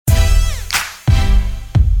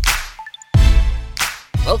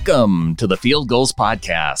Welcome to the Field Gulls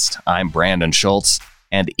Podcast. I'm Brandon Schultz,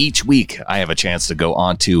 and each week I have a chance to go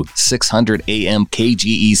on to 600 AM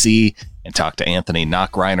KGEZ and talk to Anthony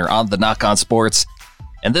Nachreiner on the Knock on Sports.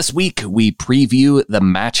 And this week we preview the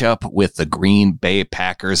matchup with the Green Bay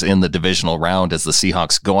Packers in the divisional round as the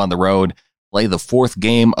Seahawks go on the road, play the fourth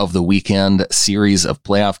game of the weekend series of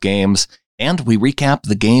playoff games, and we recap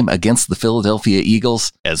the game against the Philadelphia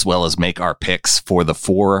Eagles, as well as make our picks for the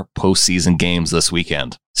 4 postseason games this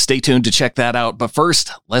weekend. Stay tuned to check that out. But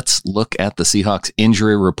first, let's look at the Seahawks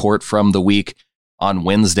injury report from the week. On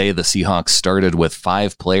Wednesday, the Seahawks started with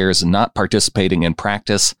 5 players not participating in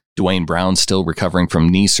practice. Duane Brown still recovering from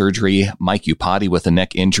knee surgery. Mike Iupati with a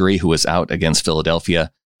neck injury, who is out against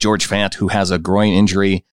Philadelphia. George Fant, who has a groin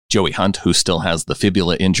injury. Joey Hunt, who still has the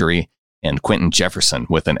fibula injury. And Quentin Jefferson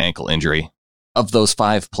with an ankle injury. Of those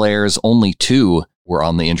 5 players, only 2 were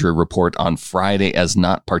on the injury report on Friday as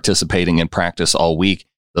not participating in practice all week.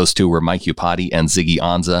 Those 2 were Mike Iupati and Ziggy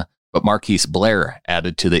Ansah. But Marquise Blair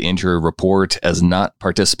added to the injury report as not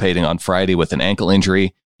participating on Friday with an ankle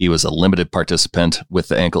injury. He was a limited participant with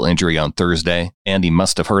the ankle injury on Thursday, and he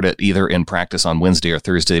must have heard it either in practice on Wednesday or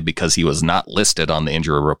Thursday because he was not listed on the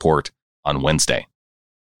injury report on Wednesday.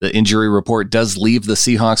 The injury report does leave the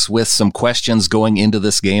Seahawks with some questions going into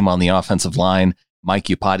this game on the offensive line. Mike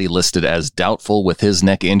Iupati listed as doubtful with his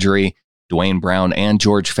neck injury. Duane Brown and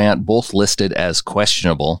George Fant both listed as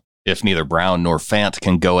questionable. If neither Brown nor Fant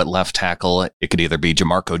can go at left tackle, it could either be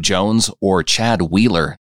Jamarco Jones or Chad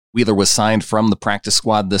Wheeler. Wheeler was signed from the practice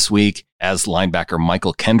squad this week as linebacker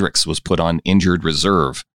Michael Kendricks was put on injured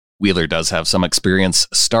reserve. Wheeler does have some experience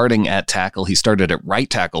starting at tackle. He started at right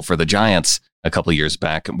tackle for the Giants a couple years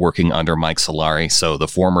back, working under Mike Solari. So the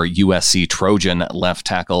former USC Trojan left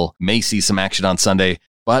tackle may see some action on Sunday,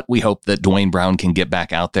 but we hope that Duane Brown can get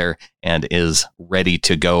back out there and is ready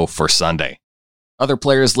to go for Sunday. Other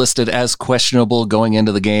players listed as questionable going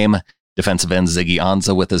into the game: defensive end Ziggy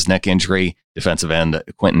Ansah with his neck injury, defensive end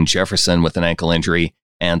Quentin Jefferson with an ankle injury,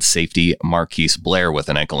 and safety Marquise Blair with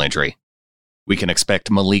an ankle injury. We can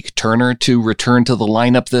expect Malik Turner to return to the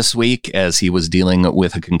lineup this week as he was dealing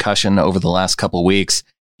with a concussion over the last couple weeks.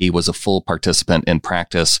 He was a full participant in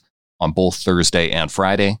practice on both Thursday and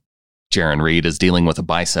Friday. Jarran Reed is dealing with a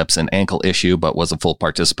biceps and ankle issue, but was a full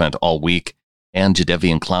participant all week. And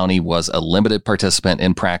Jadeveon Clowney was a limited participant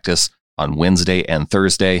in practice on Wednesday and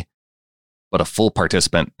Thursday, but a full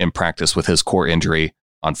participant in practice with his core injury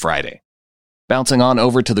on Friday. Bouncing on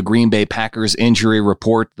over to the Green Bay Packers injury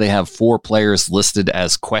report, they have 4 players listed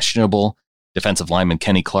as questionable. Defensive lineman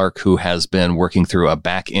Kenny Clark, who has been working through a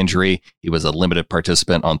back injury. He was a limited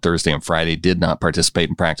participant on Thursday and Friday, did not participate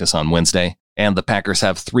in practice on Wednesday. And the Packers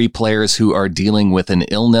have 3 players who are dealing with an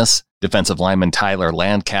illness: defensive lineman Tyler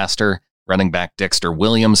Lancaster, running back Dexter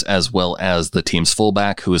Williams, as well as the team's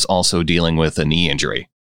fullback, who is also dealing with a knee injury.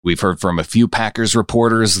 We've heard from a few Packers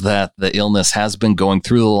reporters that the illness has been going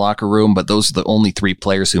through the locker room, but those are the only 3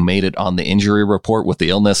 players who made it on the injury report with the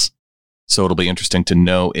illness. So it'll be interesting to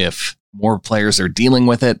know if more players are dealing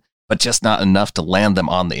with it, but just not enough to land them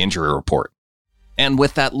on the injury report. And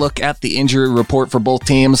with that look at the injury report for both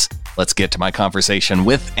teams, let's get to my conversation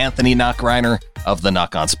with Anthony Nachreiner of the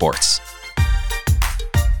Knock on Sports.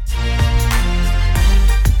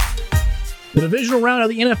 The divisional round of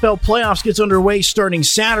the NFL playoffs gets underway starting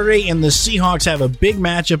Saturday, and the Seahawks have a big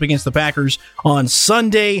matchup against the Packers on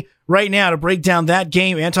Sunday. Right now, to break down that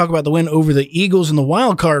game and talk about the win over the Eagles in the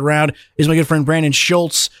wild card round is my good friend Brandon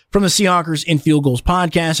Schultz from the Seahawkers in Field Gulls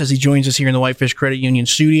podcast, as he joins us here in the Whitefish Credit Union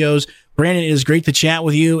studios. Brandon, it is great to chat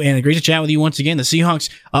with you, and great to chat with you once again. The Seahawks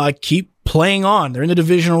keep playing on. They're in the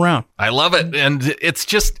divisional round. I love it. And it's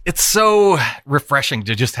so refreshing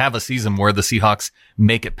to just have a season where the Seahawks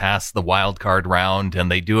make it past the wild card round, and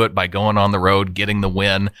they do it by going on the road, getting the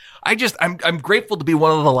win. I'm grateful to be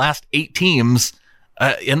one of the last 8 teams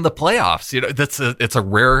in the playoffs. You know, it's a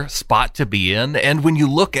rare spot to be in. And when you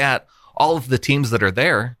look at all of the teams that are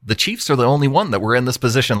there, the Chiefs are the only one that were in this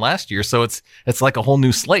position last year. So it's like a whole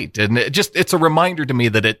new slate. And it's a reminder to me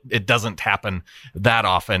that it doesn't happen that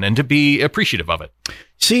often, and to be appreciative of it.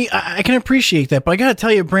 See, I can appreciate that, but I got to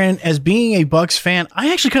tell you, Brandon, as being a Bucs fan,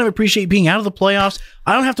 I actually kind of appreciate being out of the playoffs.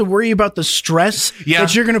 I don't have to worry about the stress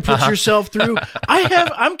that you're going to put yourself through.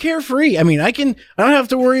 I'm carefree. I mean, I don't have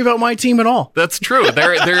to worry about my team at all. That's true.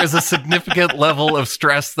 There is a significant level of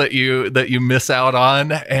stress that you miss out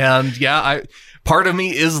on, and part of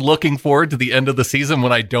me is looking forward to the end of the season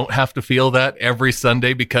when I don't have to feel that every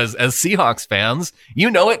Sunday, because as Seahawks fans, you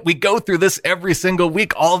know it, we go through this every single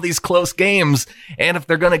week, all these close games. And if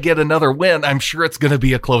they're going to get another win, I'm sure it's going to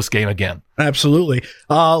be a close game again. Absolutely.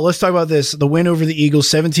 Let's talk about this. The win over the Eagles,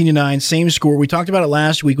 17-9, same score. We talked about it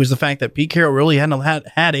last week, was the fact that Pete Carroll really hadn't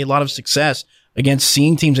had a lot of success against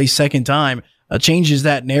seeing teams a second time. Changes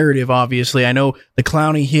that narrative, obviously. I know the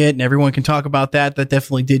Clowney hit, and everyone can talk about that. That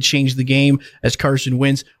definitely did change the game as Carson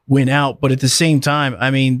Wentz went out. But at the same time,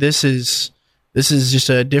 I mean, this is just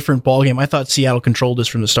a different ballgame. I thought Seattle controlled this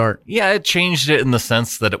from the start. Yeah, it changed it in the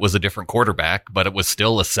sense that it was a different quarterback, but it was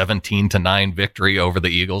still a 17-9 victory over the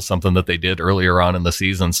Eagles, something that they did earlier on in the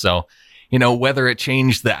season. So, whether it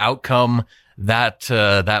changed the outcome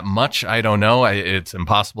that much, I don't know. It's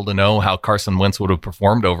impossible to know how Carson Wentz would have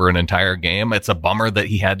performed over an entire game. It's a bummer that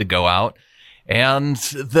he had to go out. And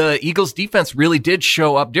the Eagles defense really did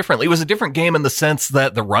show up differently. It was a different game in the sense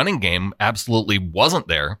that the running game absolutely wasn't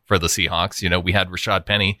there for the Seahawks. We had Rashad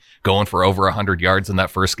Penny going for over 100 yards in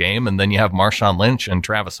that first game. And then you have Marshawn Lynch and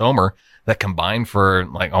Travis Homer that combined for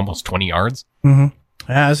like almost 20 yards. Mm-hmm.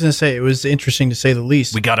 I was going to say, it was interesting to say the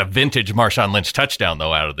least. We got a vintage Marshawn Lynch touchdown,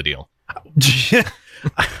 though, out of the deal.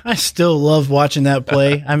 I still love watching that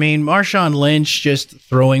play. I mean, Marshawn Lynch just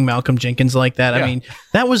throwing Malcolm Jenkins like that. Yeah. I mean,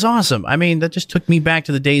 that was awesome. I mean, that just took me back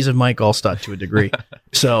to the days of Mike Allstott to a degree.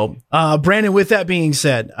 So, Brandon, with that being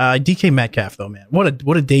said, DK Metcalf, though, man,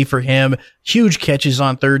 what a day for him. Huge catches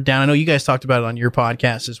on third down. I know you guys talked about it on your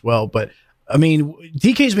podcast as well, but I mean,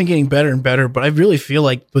 DK's been getting better and better, but I really feel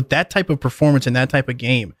like with that type of performance and that type of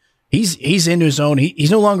game, he's into his own.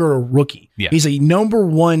 He's no longer a rookie. Yeah. He's a number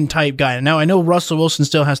one type guy. And now I know Russell Wilson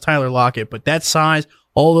still has Tyler Lockett, but that size,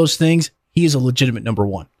 all those things, he is a legitimate number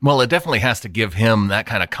one. Well, it definitely has to give him that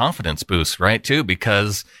kind of confidence boost, right, too?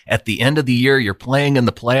 Because at the end of the year, you're playing in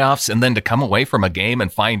the playoffs, and then to come away from a game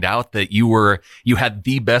and find out that you had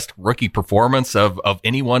the best rookie performance of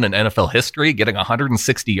anyone in NFL history, getting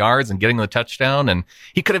 160 yards and getting the touchdown, and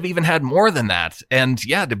he could have even had more than that. And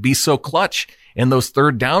yeah, to be so clutch in those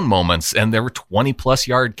third down moments, and there were 20+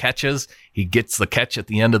 yard catches. He gets the catch at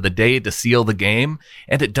the end of the day to seal the game.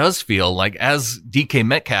 And it does feel like, as DK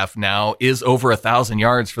Metcalf now is over 1,000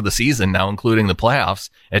 yards for the season now, including the playoffs,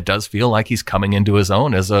 it does feel like he's coming into his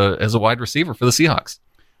own as a wide receiver for the Seahawks.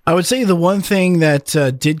 I would say the one thing that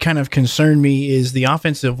did kind of concern me is the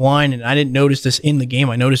offensive line, and I didn't notice this in the game.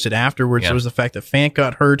 I noticed it afterwards. Yeah. It was the fact that Fant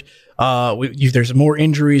got hurt. There's more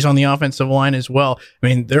injuries on the offensive line as well. I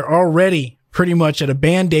mean, they're already pretty much at a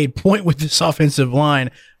Band-Aid point with this offensive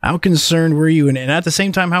line. How concerned were you? And at the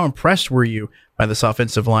same time, how impressed were you by this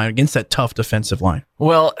offensive line against that tough defensive line?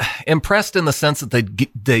 Well, impressed in the sense that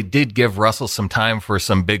they did give Russell some time for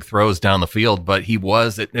some big throws down the field, but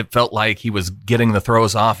it felt like he was getting the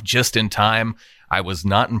throws off just in time. I was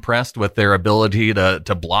not impressed with their ability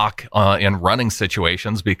to block in running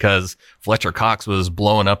situations, because Fletcher Cox was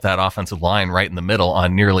blowing up that offensive line right in the middle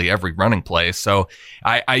on nearly every running play. So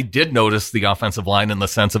I did notice the offensive line in the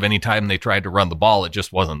sense of any time they tried to run the ball, it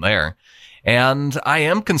just wasn't there. And I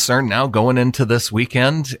am concerned now going into this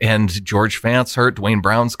weekend, and George Fant's hurt. Dwayne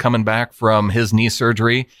Brown's coming back from his knee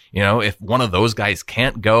surgery. If one of those guys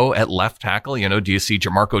can't go at left tackle, do you see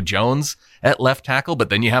Jamarco Jones at left tackle? But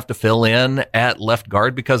then you have to fill in at left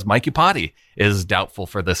guard because Mike Iupati is doubtful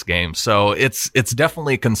for this game. So it's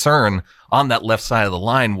definitely a concern on that left side of the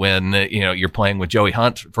line when, you're playing with Joey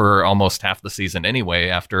Hunt for almost half the season anyway,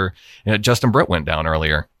 after Justin Britt went down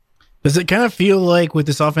earlier. Does it kind of feel like with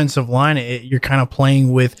this offensive line, you're kind of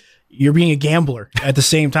playing with, you're being a gambler at the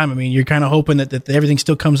same time? I mean, you're kind of hoping that everything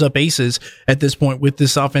still comes up aces at this point with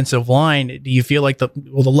this offensive line. Do you feel like the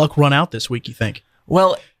luck run out this week, you think?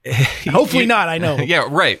 Well, hopefully not, I know. Yeah,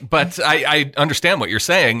 right. But I understand what you're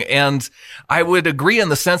saying. And I would agree in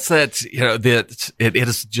the sense that, that it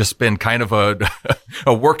has just been kind of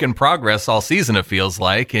a work in progress all season, it feels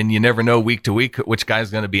like. And you never know week to week which guy's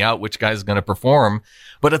going to be out, which guy's going to perform.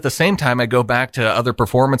 But at the same time, I go back to other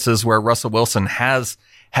performances where Russell Wilson had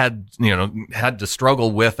to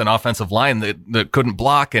struggle with an offensive line that couldn't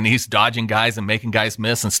block, and he's dodging guys and making guys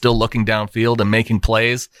miss and still looking downfield and making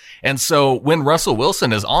plays. And so when Russell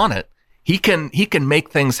Wilson is on it, he can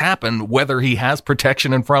make things happen, whether he has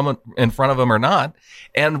protection in front of him or not.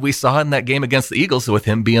 And we saw in that game against the Eagles, with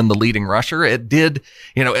him being the leading rusher, it did,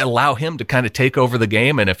 allow him to kind of take over the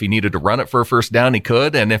game. And if he needed to run it for a first down, he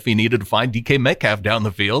could. And if he needed to find DK Metcalf down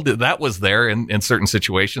the field, that was there in certain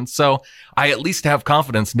situations. So I at least have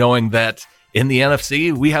confidence knowing that in the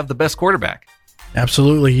NFC, we have the best quarterback.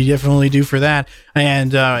 Absolutely. You definitely do for that.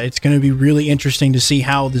 And it's going to be really interesting to see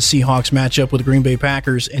how the Seahawks match up with the Green Bay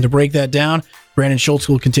Packers. And to break that down, Brandon Schultz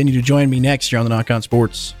will continue to join me next here on the Knock On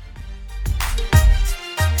Sports.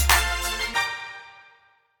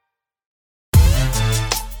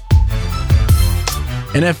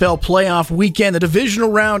 NFL playoff weekend. The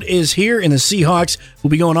divisional round is here, and the Seahawks will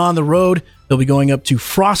be going on the road. They'll be going up to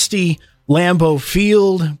frosty Lambeau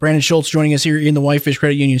Field. Brandon Schultz joining us here in the Whitefish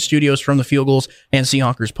Credit Union studios from the Field Goals and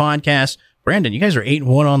Seahawkers podcast. Brandon, you guys are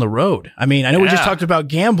 8-1 on the road. I mean, I know we just talked about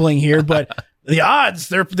gambling here, but the odds,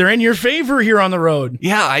 they're in your favor here on the road.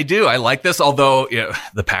 Yeah, I do. I like this, although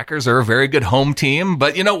the Packers are a very good home team.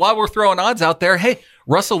 But, while we're throwing odds out there, hey,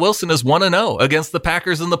 Russell Wilson is 1-0 against the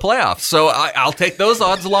Packers in the playoffs. So I'll take those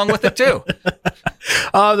odds along with it, too.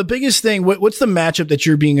 The biggest thing, what's the matchup that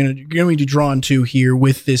you're going to be drawn to here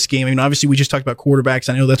with this game? I mean, obviously, we just talked about quarterbacks.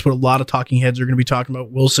 I know that's what a lot of talking heads are going to be talking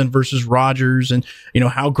about, Wilson versus Rodgers, and,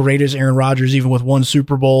 how great is Aaron Rodgers even with one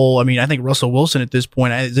Super Bowl? I mean, I think Russell Wilson at this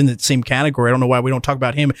point is in the same category. I don't know why we don't talk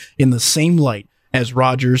about him in the same light as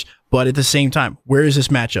Rodgers, but at the same time, where is this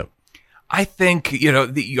matchup? I think,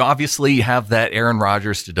 you obviously have that Aaron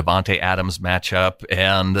Rodgers to Davante Adams matchup,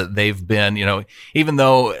 and they've been, even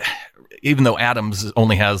though Adams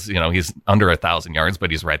only has, he's under 1,000 yards,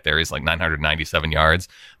 but he's right there. He's like 997 yards.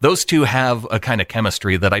 Those two have a kind of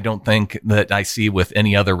chemistry that I don't think that I see with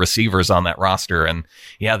any other receivers on that roster. And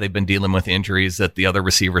yeah, they've been dealing with injuries at the other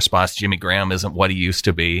receiver spots. Jimmy Graham isn't what he used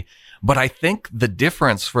to be. But I think the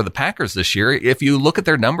difference for the Packers this year, if you look at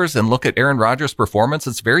their numbers and look at Aaron Rodgers' performance,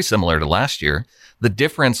 it's very similar to last year. The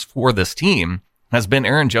difference for this team has been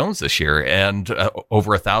Aaron Jones this year, and over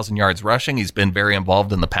 1,000 yards rushing. He's been very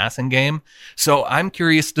involved in the passing game. So I'm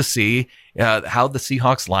curious to see how the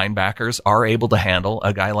Seahawks linebackers are able to handle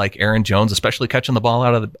a guy like Aaron Jones, especially catching the ball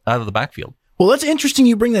out of the backfield. Well, that's interesting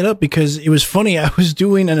you bring that up, because it was funny. I was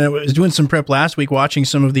doing some prep last week watching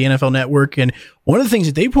some of the NFL Network, and one of the things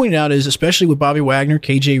that they pointed out is, especially with Bobby Wagner,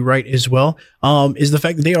 KJ Wright as well, is the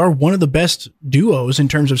fact that they are one of the best duos in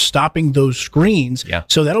terms of stopping those screens. Yeah.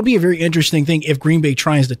 So that'll be a very interesting thing if Green Bay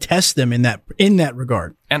tries to test them in that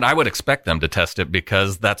regard. And I would expect them to test it,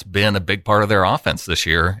 because that's been a big part of their offense this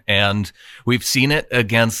year. And we've seen it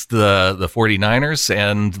against the 49ers,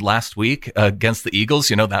 and last week against the Eagles.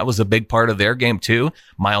 That was a big part of their game too.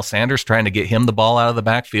 Miles Sanders trying to get him the ball out of the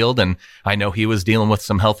backfield. And I know he was dealing with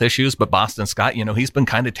some health issues, but Boston Scott, he's been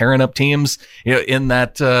kind of tearing up teams in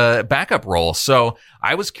that backup role. So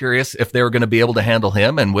I was curious if they were going to be able to handle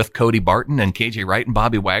him. And with Cody Barton and KJ Wright and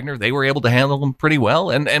Bobby Wagner, they were able to handle him pretty well.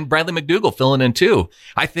 And Bradley McDougald filling in too.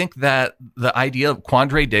 I think that the idea of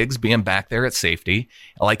Quandre Diggs being back there at safety,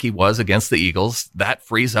 like he was against the Eagles, that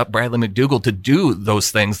frees up Bradley McDougald to do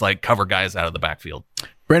those things like cover guys out of the backfield.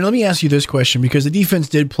 Brandon, let me ask you this question, because the defense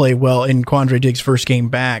did play well in Quandre Diggs' first game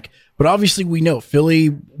back. But obviously, we know Philly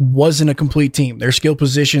wasn't a complete team. Their skill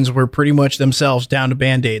positions were pretty much themselves down to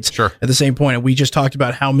Band-Aids. Sure. At the same point, and we just talked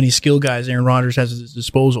about how many skill guys Aaron Rodgers has at his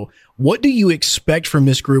disposal. What do you expect from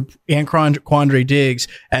this group and Quandre Diggs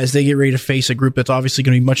as they get ready to face a group that's obviously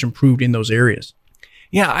going to be much improved in those areas?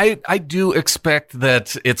 Yeah, I do expect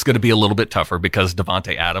that it's going to be a little bit tougher, because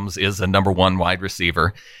Davante Adams is a number one wide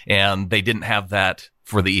receiver, and they didn't have that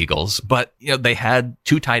for the Eagles. But they had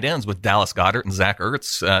two tight ends with Dallas Goedert and Zach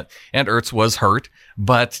Ertz, and Ertz was hurt,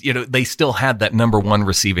 but they still had that number one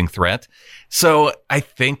receiving threat. So I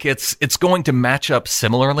think it's going to match up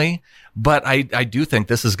similarly. But I do think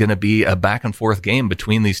this is going to be a back and forth game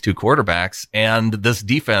between these two quarterbacks, and this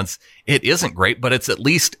defense, it isn't great, but it's at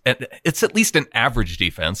least an average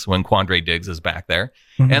defense when Quandre Diggs is back there.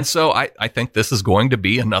 Mm-hmm. And so I think this is going to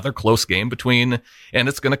be another close game and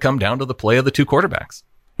it's going to come down to the play of the two quarterbacks.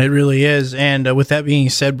 It really is. And with that being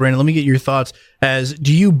said, Brandon, let me get your thoughts.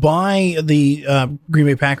 Do you buy the Green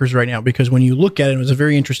Bay Packers right now? Because when you look at it, it was a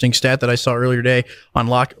very interesting stat that I saw earlier today on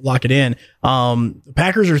Lock It In. The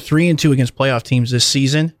Packers are 3-2 against playoff teams this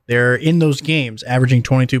season. They're in those games averaging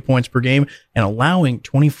 22 points per game and allowing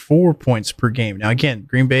 24 points per game. Now, again,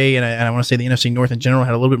 Green Bay and I want to say the NFC North in general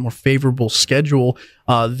had a little bit more favorable schedule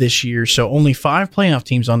this year. So only 5 playoff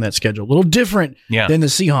teams on that schedule. A little different than the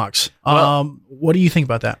Seahawks. What do you think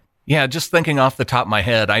about that? Yeah, just thinking off the top of my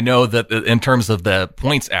head, I know that in terms of the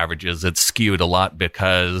points averages, it's skewed a lot,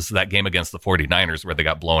 because that game against the 49ers where they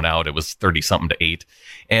got blown out, it was 30-something to 8.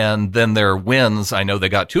 And then their wins, I know they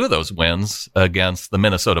got 2 of those wins against the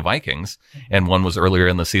Minnesota Vikings. And one was earlier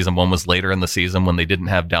in the season, one was later in the season when they didn't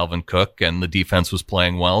have Dalvin Cook and the defense was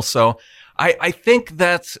playing well. So I think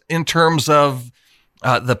that in terms of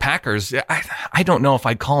the Packers, I don't know if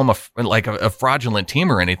I'd call them a fraudulent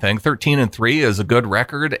team or anything. 13-3 is a good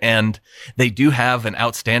record, and they do have an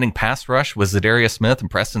outstanding pass rush with Zadarius Smith and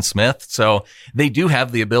Preston Smith. So they do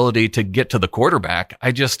have the ability to get to the quarterback.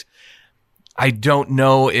 I don't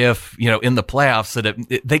know if, in the playoffs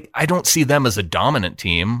that I don't see them as a dominant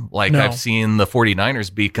team. Like I've seen the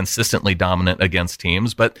 49ers be consistently dominant against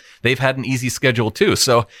teams, but they've had an easy schedule too.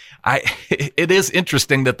 So it is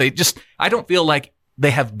interesting that I don't feel like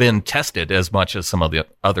they have been tested as much as some of the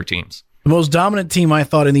other teams. The most dominant team I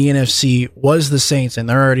thought in the NFC was the Saints, and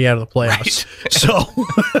they're already out of the playoffs. Right. So,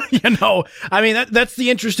 that's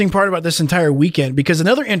the interesting part about this entire weekend, because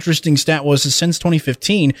another interesting stat was that since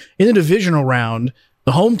 2015, in the divisional round,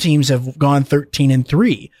 the home teams have gone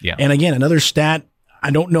 13-3. Yeah. And again, another stat,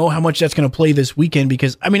 I don't know how much that's going to play this weekend,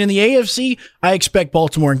 because, in the AFC, I expect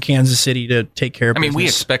Baltimore and Kansas City to take care of business. We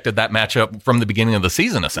expected that matchup from the beginning of the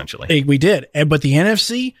season, essentially. We did. But the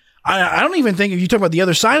NFC... I don't even think, if you talk about the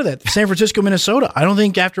other side of that, San Francisco, Minnesota, I don't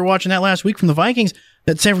think after watching that last week from the Vikings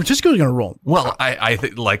that San Francisco is going to roll. Well,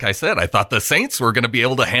 like I said, I thought the Saints were going to be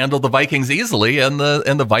able to handle the Vikings easily, and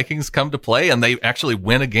the Vikings come to play, and they actually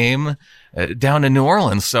win a game down in New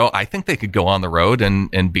Orleans. So I think they could go on the road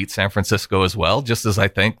and beat San Francisco as well, just as I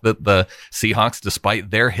think that the Seahawks,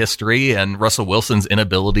 despite their history and Russell Wilson's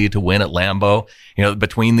inability to win at Lambeau,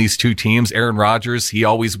 between these two teams, Aaron Rodgers, he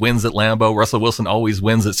always wins at Lambeau. Russell Wilson always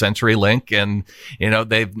wins at CenturyLink. And,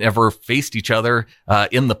 they've never faced each other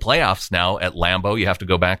in the playoffs now at Lambeau. You have to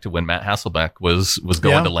go back to when Matt Hasselbeck was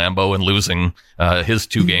going to Lambeau and losing his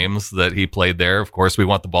two games that he played there. Of course, we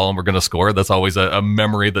want the ball and we're going to score. That's always a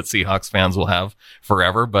memory that Seahawks fans will have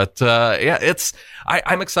forever. But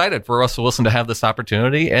I'm excited for Russell Wilson to have this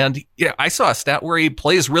opportunity. And I saw a stat where he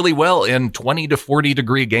plays really well in 20 to 40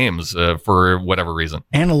 degree games for whatever reason.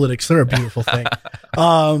 Analytics, they're a beautiful thing.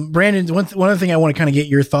 Brandon, one other thing I want to kind of get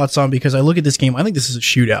your thoughts on, because I look at this game, I think this is a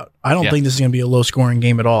shootout. I don't think this is going to be a low scoring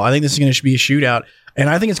game at all. I think this is going to be a shootout. And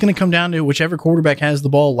I think it's going to come down to whichever quarterback has the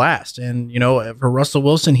ball last. And, for Russell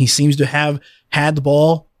Wilson, he seems to have had the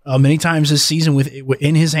ball many times this season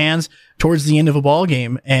in his hands towards the end of a ball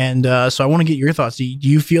game. And so I want to get your thoughts. Do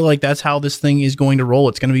you feel like that's how this thing is going to roll?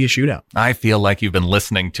 It's going to be a shootout. I feel like you've been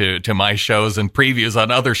listening to my shows and previews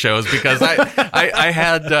on other shows, because I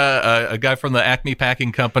had a guy from the Acme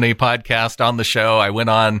Packing Company podcast on the show. I went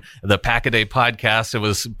on the Pack-A-Day podcast. It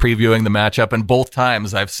was previewing the matchup. And both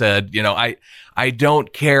times I've said, I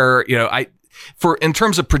don't care, in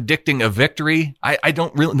terms of predicting a victory, I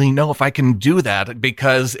don't really know if I can do that,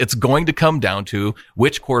 because it's going to come down to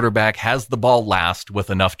which quarterback has the ball last with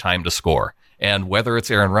enough time to score. And whether it's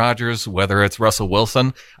Aaron Rodgers, whether it's Russell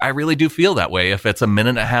Wilson, I really do feel that way. If it's a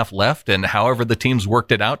minute and a half left, and however the team's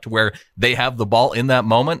worked it out to where they have the ball in that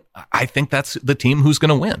moment, I think that's the team who's going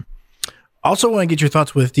to win. Also want to get your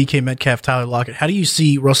thoughts with DK Metcalf, Tyler Lockett. How do you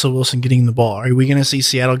see Russell Wilson getting the ball? Are we going to see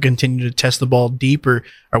Seattle continue to test the ball deep, or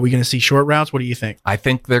are we going to see short routes? What do you think? I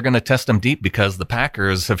think they're going to test them deep, because the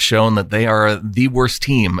Packers have shown that they are the worst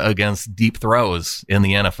team against deep throws in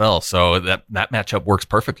the NFL. So that matchup works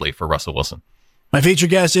perfectly for Russell Wilson. My featured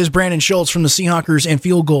guest is Brandon Schultz from the Seahawkers and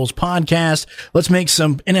Field Goals podcast. Let's make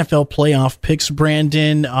some NFL playoff picks,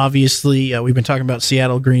 Brandon. Obviously, we've been talking about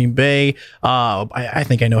Seattle, Green Bay. I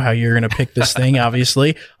think I know how you're going to pick this thing,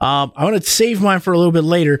 obviously. I want to save mine for a little bit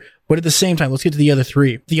later, but at the same time, let's get to the other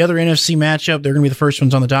three. The other NFC matchup, they're going to be the first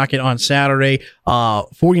ones on the docket on Saturday.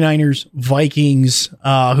 49ers, Vikings.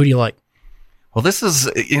 Who do you like? Well, this is,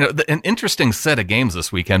 an interesting set of games this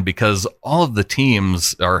weekend, because all of the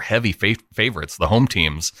teams are heavy favorites, the home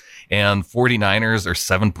teams, and 49ers are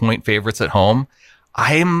 7-point favorites at home.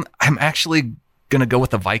 I'm actually going to go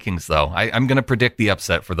with the Vikings, though. I'm going to predict the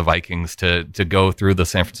upset for the Vikings to go through the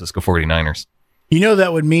San Francisco 49ers.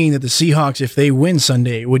 That would mean that the Seahawks, if they win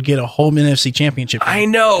Sunday, would get a home NFC championship game. I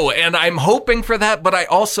know, and I'm hoping for that, but I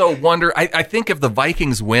also wonder, I think if the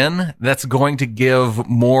Vikings win, that's going to give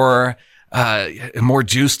more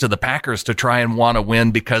juice to the Packers to try and want to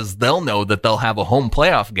win, because they'll know that they'll have a home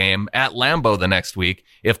playoff game at Lambeau the next week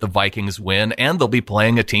if the Vikings win, and they'll be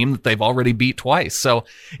playing a team that they've already beat twice. So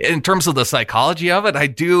in terms of the psychology of it, I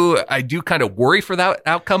do kind of worry for that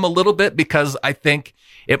outcome a little bit, because I think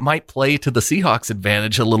it might play to the Seahawks'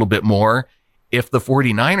 advantage a little bit more if the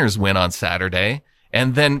 49ers win on Saturday.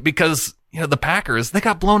 And then because, the Packers, they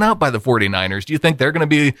got blown out by the 49ers. Do you think they're going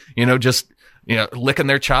to be, just licking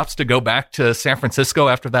their chops to go back to San Francisco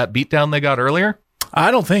after that beatdown they got earlier?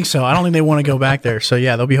 I don't think so. I don't think they want to go back there. So,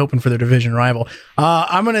 yeah, they'll be hoping for their division rival.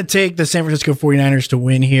 I'm going to take the San Francisco 49ers to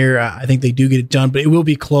win here. I think they do get it done, but it will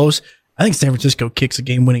be close. I think San Francisco kicks a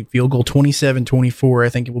game-winning field goal, 27-24. I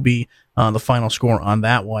think it will be the final score on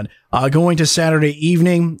that one. Going to Saturday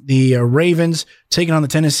evening, the Ravens taking on the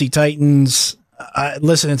Tennessee Titans.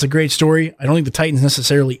 Listen, it's a great story. I don't think the Titans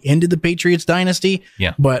necessarily ended the Patriots dynasty,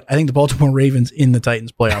 but I think the Baltimore Ravens in the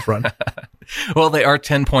Titans playoff run. Well, they are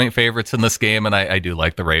 10-point favorites in this game, and I do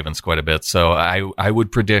like the Ravens quite a bit. So I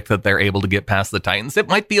would predict that they're able to get past the Titans. It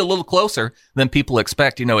might be a little closer than people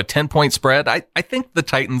expect. A 10-point spread. I think the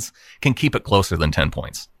Titans can keep it closer than 10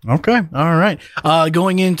 points. Okay. All right.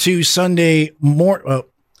 Going into Sunday,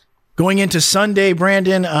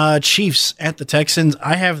 Brandon, Chiefs at the Texans.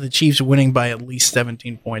 I have the Chiefs winning by at least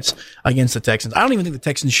 17 points against the Texans. I don't even think the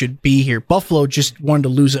Texans should be here. Buffalo just wanted to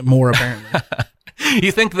lose it more, apparently.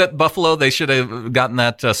 You think that Buffalo, they should have gotten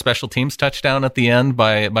that special teams touchdown at the end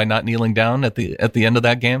by not kneeling down at the end of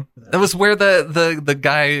that game? That was where the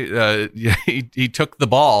guy he took the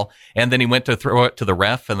ball and then he went to throw it to the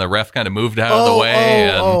ref, and the ref kind of moved out of the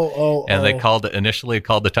way, and they initially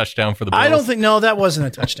called the touchdown for the Bills. I don't think that wasn't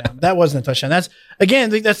a touchdown. That wasn't a touchdown. That's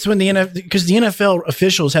when because the NFL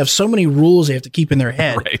officials have so many rules they have to keep in their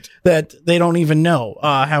head that they don't even know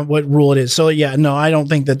what rule it is. So I don't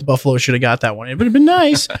think that the Buffalo should have got that one. It would have been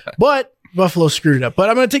nice, but Buffalo screwed it up. But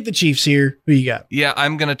I'm going to take the Chiefs here. Who you got? Yeah,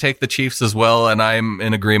 I'm going to take the Chiefs as well, and I'm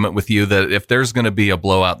in agreement with you that if there's going to be a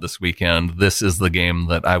blowout this weekend, this is the game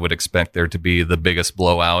that I would expect there to be the biggest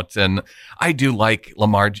blowout. And I do like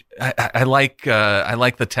Lamar. I like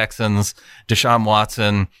the Texans, Deshaun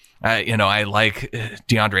Watson. I like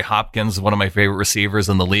DeAndre Hopkins, one of my favorite receivers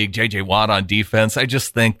in the league. J.J. Watt on defense. I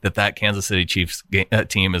just think that Kansas City Chiefs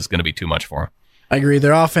team is going to be too much for them. I agree.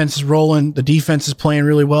 Their offense is rolling. The defense is playing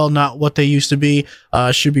really well, not what they used to be.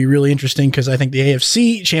 Should be really interesting because I think the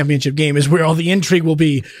AFC Championship game is where all the intrigue will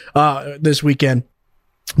be this weekend.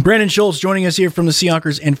 Brandon Schultz joining us here from the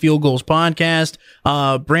Seahawkers and Field Goals podcast.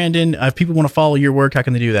 Brandon, if people want to follow your work, how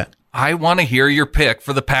can they do that? I want to hear your pick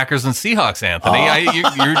for the Packers and Seahawks, Anthony.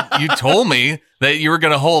 You told me that you were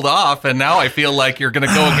going to hold off, and now I feel like you're going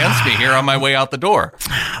to go against me here on my way out the door.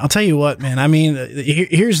 I'll tell you what, man. I mean,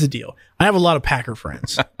 here's the deal. I have a lot of Packer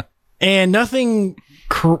friends, and nothing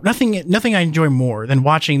I enjoy more than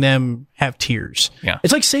watching them have tears. Yeah.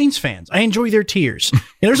 It's like Saints fans. I enjoy their tears. And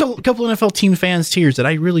there's a couple of NFL team fans' tears that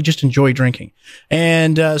I really just enjoy drinking.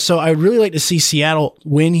 And so I would really like to see Seattle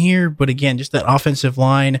win here. But again, just that offensive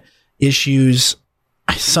line issues.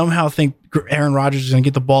 I somehow think Aaron Rodgers is going to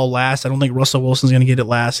get the ball last. I don't think Russell Wilson's going to get it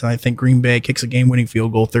last. And I think Green Bay kicks a game-winning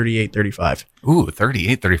field goal 38-35. Ooh,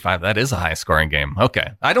 38-35. That is a high-scoring game.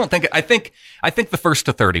 Okay. I think the first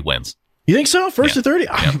to 30 wins. You think so? First to 30?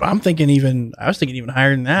 Yeah. I was thinking even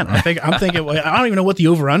higher than that. I'm thinking, I don't even know what the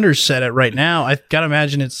over-under's set at right now. I got to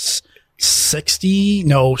imagine it's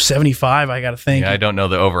 75. I got to think. Yeah, I don't know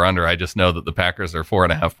the over-under. I just know that the Packers are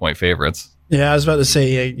 4.5-point favorites. Yeah, I was about to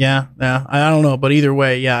say, yeah. I don't know, but either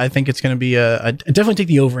way, I think it's going to be I definitely take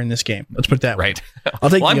the over in this game. Let's put it that way. Right.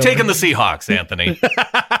 I'm taking the Seahawks, Anthony.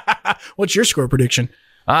 What's your score prediction?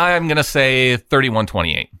 I'm going to say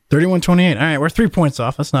 31-28. 31-28. All right, we're 3 points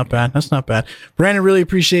off. That's not bad. Brandon, really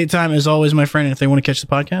appreciate the time as always, my friend. And if they want to catch the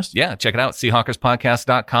podcast, yeah, check it out,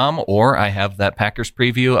 Seahawkerspodcast.com, or I have that Packers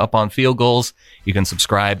preview up on Field Goals. You can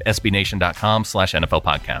subscribe, SBNation.com/NFL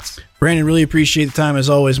Podcast. Brandon, really appreciate the time as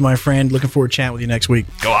always, my friend. Looking forward to chatting with you next week.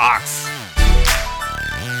 Go Hawks!